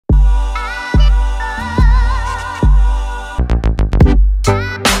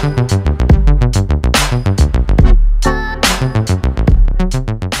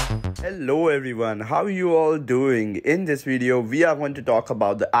Hello everyone, how are you all doing? In this video, we are going to talk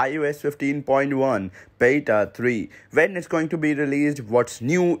about the iOS 15.1 Beta 3, when it's going to be released, what's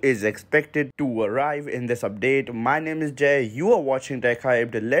new is expected to arrive in this update. My name is Jay, you are watching Tech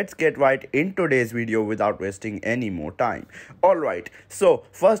Hyped. Let's get right into today's video without wasting any more time. Alright, so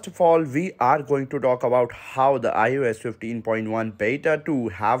first of all, we are going to talk about how the iOS 15.1 Beta 2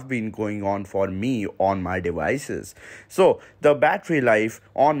 have been going on for me on my devices. So the battery life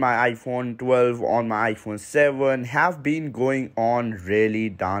on my iPhone 12, on my iPhone 7 have been going on really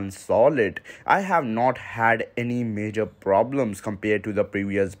darn solid. I have not had any major problems compared to the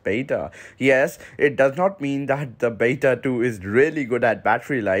previous beta. Yes, it does not mean that the beta 2 is really good at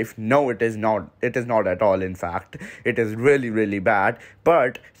battery life. No, it is not. It is not at all. In fact, it is really bad.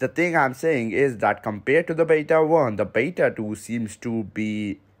 But the thing I'm saying is that compared to the beta 1, the beta 2 seems to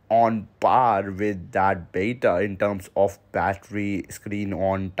be on par with that beta in terms of battery screen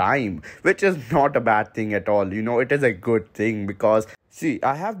on time, which is not a bad thing at all. You know, it is a good thing because see,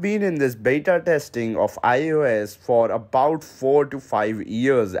 I have been in this beta testing of iOS for about 4 to 5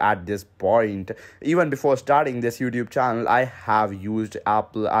 years at this point. Even before starting this YouTube channel, I have used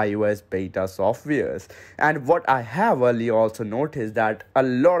Apple iOS beta softwares. And what I have earlier also noticed that a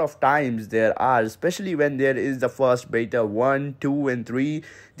lot of times there are, especially when there is the first beta 1, 2 and 3,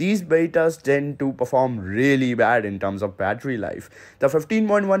 these betas tend to perform really bad in terms of battery life. The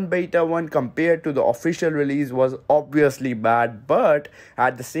 15.1 beta 1 compared to the official release was obviously bad, but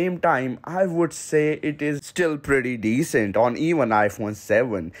at the same time, I would say it is still pretty decent on even iPhone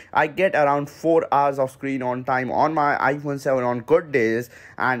 7. I get around 4 hours of screen on time on my iPhone 7 on good days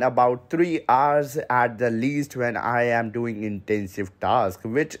and about 3 hours at the least when I am doing intensive tasks,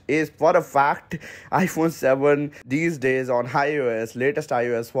 which is for a fact iPhone 7 these days on iOS, latest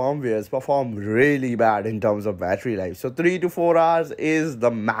iOS firmwares perform really bad in terms of battery life. So 3 to 4 hours is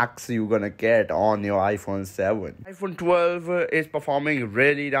the max you're gonna get on your iPhone 7. iPhone 12 is performing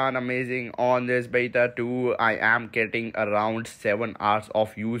really darn amazing on this beta 2. I am getting around 7 hours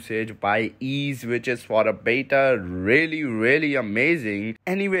of usage by ease, which is for a beta really amazing.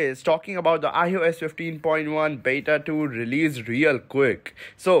 Anyways, talking about the iOS 15.1 beta 2 release real quick.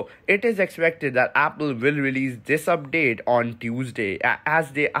 So it is expected that Apple will release this update on Tuesday.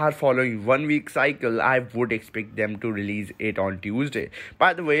 As they are following 1 week cycle, I would expect them to release it on Tuesday.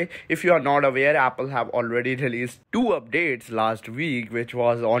 By the way, if you are not aware, Apple have already released 2 updates last week, which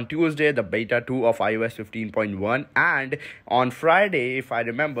was on Tuesday, the beta 2 of iOS 15.1, and on Friday, if I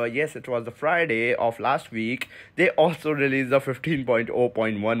remember, yes, it was the Friday of last week, they also released the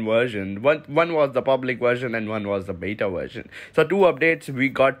 15.0.1 version. One was the public version and one was the beta version. So 2 updates. We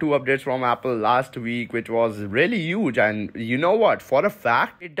got 2 updates from Apple last week, which was really huge. And you know what, for a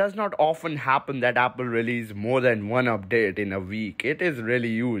fact, it does not often happen that Apple release more than 1 update in a week. It is really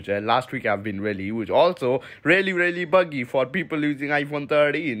huge. Last week have been really huge. Also really buggy for people using iPhone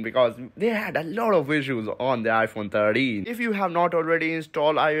 13 because they had a lot of issues on the iPhone 13. If you have not already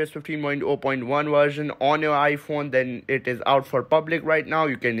installed iOS 15.0.1 version on your iPhone, then it is out for public right now.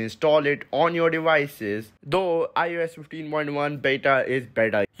 You can install it on your devices. Though iOS 15.1 beta is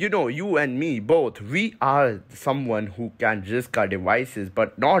better. You know, you and me both, we are someone who can risk our devices,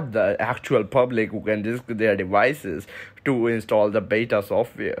 but not the actual public who can risk their devices to install the beta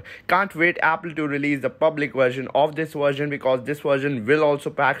software. Can't wait Apple to release the public version of this version, because this version will also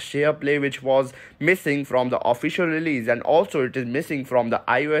pack SharePlay, which was missing from the official release, and also it is missing from the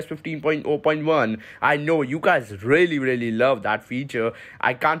iOS 15.0.1. I know you guys really love that feature.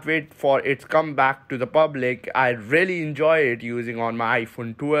 I can't wait for its comeback to the public. I really enjoy it using on my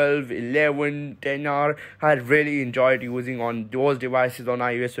iPhone 12, 11, 10R. I really enjoyed using on those devices on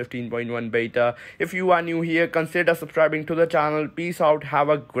iOS 15.1 beta. If you are new here, consider subscribing to the channel. Peace out. Have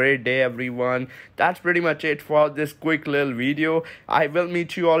a great day, everyone. That's pretty much it for this quick little video. I will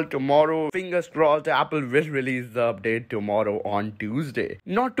meet you all tomorrow. Fingers crossed, Apple will release the update tomorrow on Tuesday.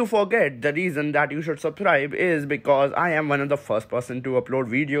 Not to forget, the reason that you should subscribe is because I am one of the first person to upload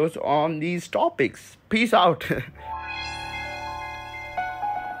videos on these topics. Peace out.